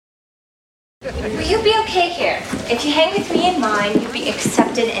Will you be okay here? If you hang with me in mine, you'll be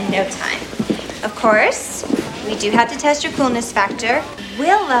accepted in no time. Of course, we do have to test your coolness factor.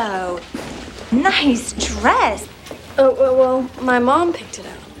 Willow, nice dress. Oh, well, my mom picked it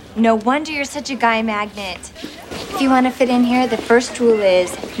out. No wonder you're such a guy magnet. If you want to fit in here, the first rule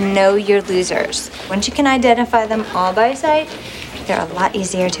is know your losers. Once you can identify them all by sight, they're a lot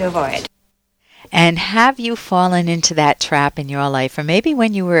easier to avoid. And have you fallen into that trap in your life? Or maybe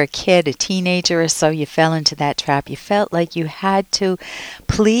when you were a kid, a teenager or so, you fell into that trap. You felt like you had to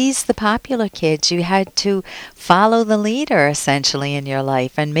please the popular kids. You had to follow the leader, essentially, in your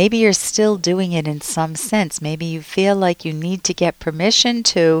life. And maybe you're still doing it in some sense. Maybe you feel like you need to get permission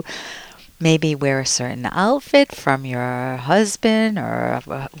to maybe wear a certain outfit from your husband or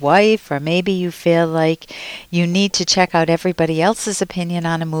wife, or maybe you feel like you need to check out everybody else's opinion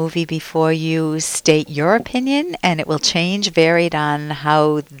on a movie before you state your opinion, and it will change varied on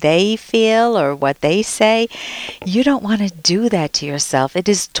how they feel or what they say. You don't want to do that to yourself. It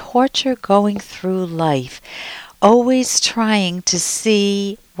is torture going through life, always trying to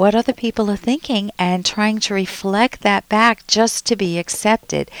see what other people are thinking and trying to reflect that back just to be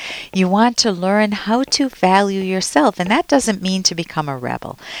accepted. You want to learn how to value yourself, and that doesn't mean to become a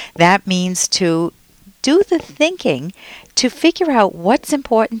rebel. That means to do the thinking to figure out what's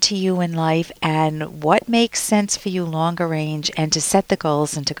important to you in life and what makes sense for you longer range, and to set the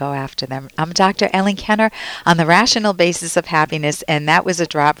goals and to go after them. I'm Dr. Ellen Kenner on the Rational Basis of Happiness, and that was a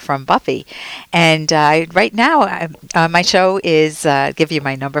drop from Buffy. And right now, my show is, give you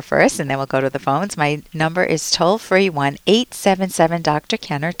my number first, and then we'll go to the phones. My number is toll-free 1-877-Dr.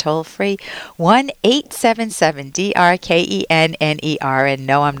 Kenner, toll-free 1-877-DRKENNER. And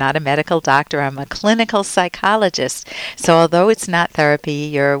no, I'm not a medical doctor. I'm a clinical psychologist. So although it's not therapy,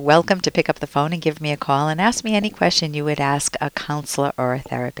 you're welcome to pick up the phone and give me a call and ask me any question you would ask a counselor or a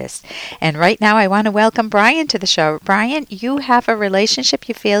therapist. And right now I want to welcome Brian to the show. Brian, you have a relationship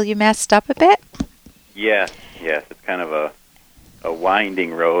you feel you messed up a bit? Yes. It's kind of a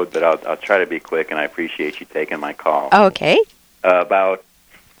winding road, but I'll try to be quick, and I appreciate you taking my call. Okay. About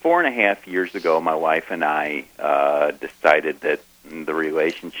 4.5 years ago, my wife and I decided that the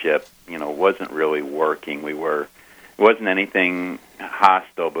relationship, wasn't really working. It wasn't anything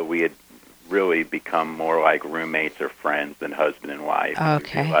hostile, but we had really become more like roommates or friends than husband and wife.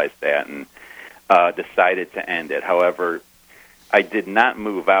 Okay. We realized that and decided to end it. However, I did not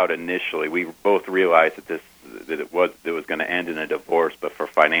move out initially. We both realized that it was going to end in a divorce, but for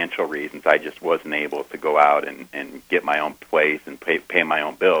financial reasons, I just wasn't able to go out and get my own place and pay my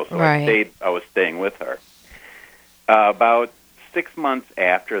own bills. So right. I was staying with her. About 6 months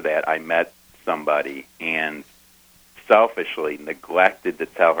after that, I met somebody and selfishly neglected to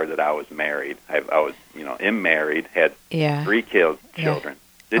tell her that I was married. I was, married, had 3 children.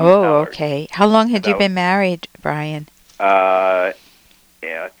 Didn't tell her. Okay. How long had you been married, Brian? Let's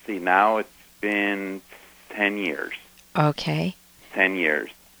see. Now it's been 10 years. Okay. 10 years.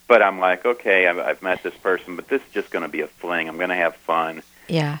 But I'm like, okay, I've met this person, but this is just going to be a fling. I'm going to have fun.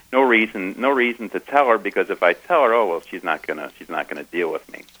 Yeah. No reason to tell her, because if I tell her, she's not gonna deal with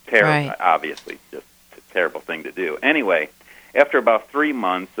me. Terrible, right. Obviously, just a terrible thing to do. Anyway, after about 3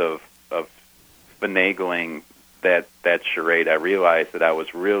 months of finagling that charade, I realized that I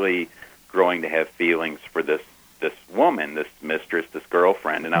was really growing to have feelings for this woman, this mistress, this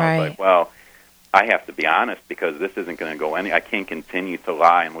girlfriend, and I was like, well, I have to be honest, because this isn't going to go I can't continue to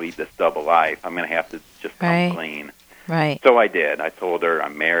lie and lead this double life. I'm going to have to just come clean. Right. So I did. I told her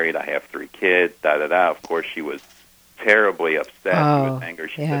I'm married, I have 3 kids, da-da-da. Of course, she was terribly upset. She was angry.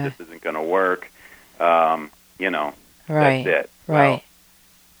 She said, this isn't going to work. That's it. Right. Well,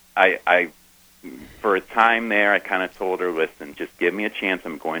 I for a time there, I kind of told her, listen, just give me a chance.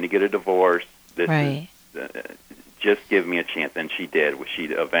 I'm going to get a divorce. Just give me a chance. And she did. She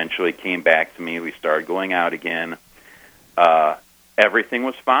eventually came back to me. We started going out again. Everything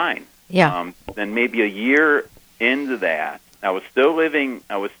was fine. Yeah. Then maybe a year into that, I was still living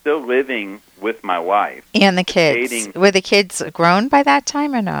with my wife and the kids. Were the kids grown by that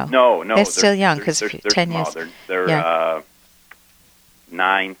time or no? No, they're still young, because they're 10 small. years. They're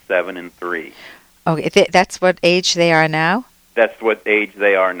 9, 7, and 3. Okay, that's what age they are now. That's what age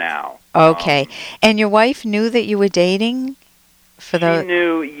they are now. Okay, and your wife knew that you were dating. She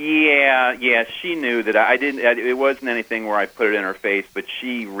knew, she knew that I didn't. It wasn't anything where I put it in her face, but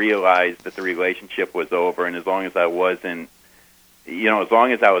she realized that the relationship was over, and as long as I wasn't, as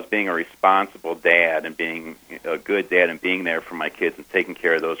long as I was being a responsible dad and being a good dad and being there for my kids and taking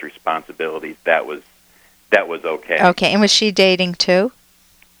care of those responsibilities, that was okay. Okay, and was she dating too?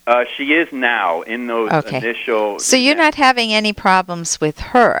 She is now in those initial... So you're not having any problems with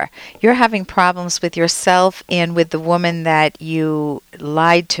her. You're having problems with yourself and with the woman that you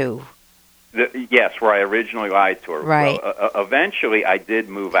lied to. Yes, where I originally lied to her. Right. Well, eventually, I did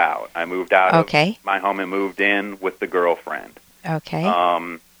move out. I moved out of my home and moved in with the girlfriend. Okay.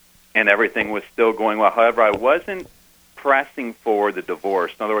 And everything was still going well. However, I wasn't pressing for the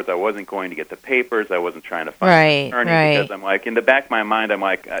divorce. In other words, I wasn't going to get the papers. I wasn't trying to find an attorney because I'm like, in the back of my mind, I'm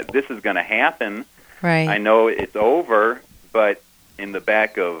like, this is going to happen. Right. I know it's over, but in the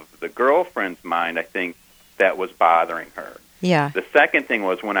back of the girlfriend's mind, I think that was bothering her. Yeah. The second thing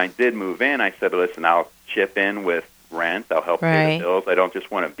was when I did move in, I said, listen, I'll chip in with rent. I'll help pay the bills. I don't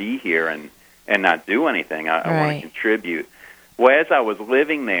just want to be here and not do anything. I want to contribute. Well, as I was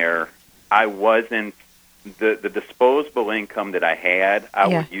living there, I wasn't, the disposable income that I had, I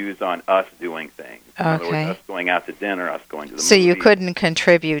would use on us doing things. In other words, us going out to dinner, us going to the movies. So you couldn't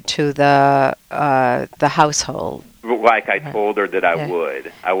contribute to the household? Like I told her that I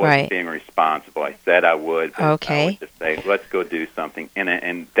would. I wasn't being responsible. I said I would. But I would just say, let's go do something.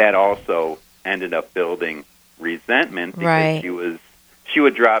 And that also ended up building resentment because she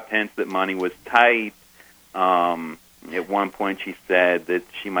would drop hints that money was tight. At one point she said that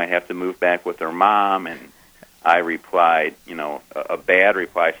she might have to move back with her mom, and I replied, a bad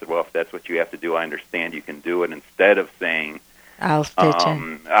reply. I said, well, if that's what you have to do, I understand you can do it, instead of saying, I'll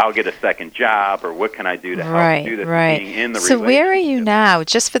get a second job, or what can I do to help do this being in the relationship. So where are you now?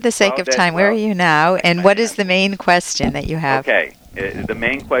 Just for the sake of time, where are you now, and what is the main question that you have? Okay. The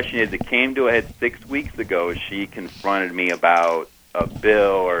main question is, it came to a head 6 weeks ago. She confronted me about a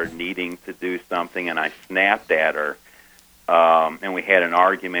bill or needing to do something, and I snapped at her. And we had an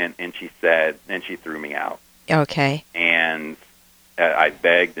argument, and she threw me out. Okay. And I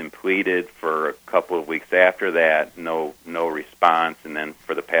begged and pleaded for a couple of weeks after that, no response. And then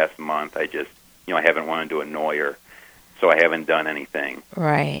for the past month, I just, I haven't wanted to annoy her, so I haven't done anything.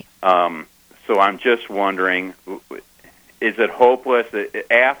 Right. So I'm just wondering, is it hopeless?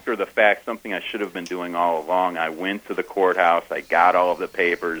 After the fact, something I should have been doing all along, I went to the courthouse, I got all of the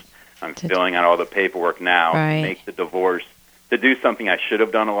papers, I'm filling out all the paperwork now to make the divorce, to do something I should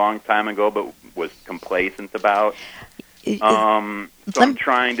have done a long time ago but was complacent about. So I'm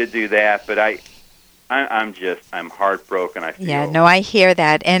trying to do that, but I'm heartbroken. I feel I hear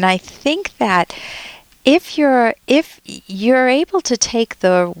that, and I think that if you're able to take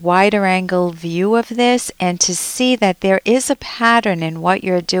the wider angle view of this and to see that there is a pattern in what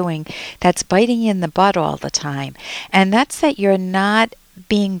you're doing that's biting you in the butt all the time, and that's that you're not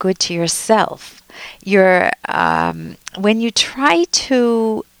being good to yourself. You're when you try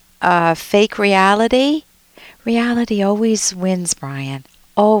to fake reality always wins, Brian.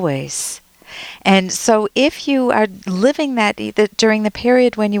 Always. And so if you are living that during the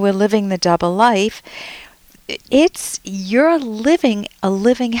period when you were living the double life, you're living a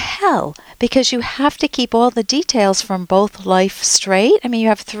living hell because you have to keep all the details from both life straight. I mean, you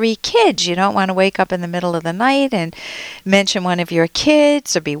have 3 kids. You don't want to wake up in the middle of the night and mention one of your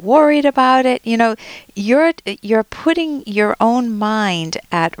kids or be worried about it. You're putting your own mind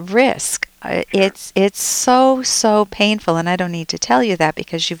at risk. It's so painful, and I don't need to tell you that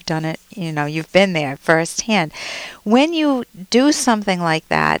because you've done it, you've been there firsthand. When you do something like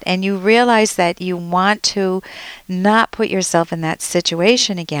that and you realize that you want to not put yourself in that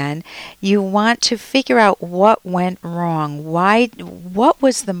situation again, you want to figure out what went wrong. What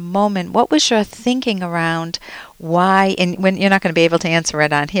was the moment? What was your thinking around why? And when you're not going to be able to answer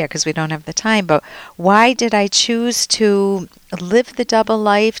it on here because we don't have the time, but why did I choose to live the double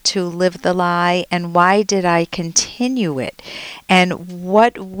life, to live the lie, and why did I continue it? And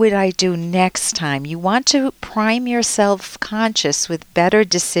what would I do next time? You want to prime yourself conscious with better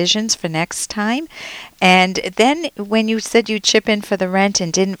decisions for next time. And then when you said you chip in for the rent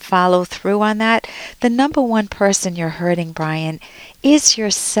and didn't follow through on that, the number one person you're hurting, Brian, is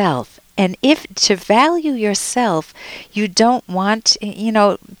yourself. And if to value yourself, you don't want,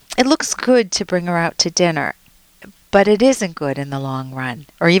 it looks good to bring her out to dinner, but it isn't good in the long run,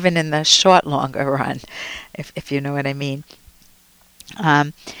 or even in the longer run, if you know what I mean.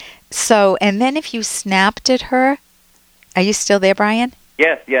 So, and then if you snapped at her, are you still there, Brian?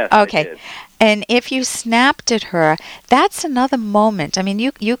 Yes. Okay. I did. And if you snapped at her, that's another moment. I mean,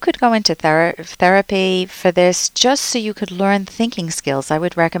 you could go into therapy for this just so you could learn thinking skills. I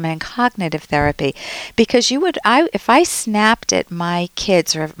would recommend cognitive therapy because if I snapped at my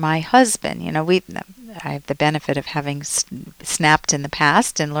kids or my husband, I have the benefit of having snapped in the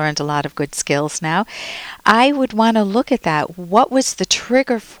past and learned a lot of good skills now. I would want to look at that. What was the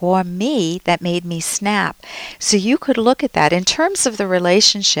trigger for me that made me snap? So you could look at that. In terms of the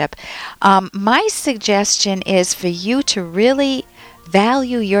relationship, my suggestion is for you to really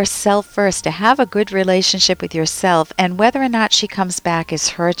value yourself first, to have a good relationship with yourself, and whether or not she comes back is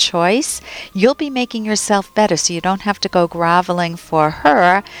her choice. You'll be making yourself better, so you don't have to go groveling for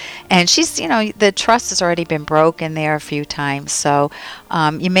her. And she's, the trust has already been broken there a few times, so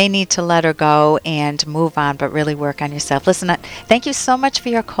you may need to let her go and move on, but really work on yourself. Listen, thank you so much for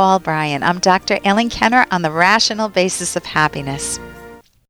your call, Brian. I'm Dr. Ellen Kenner on the Rational Basis of Happiness.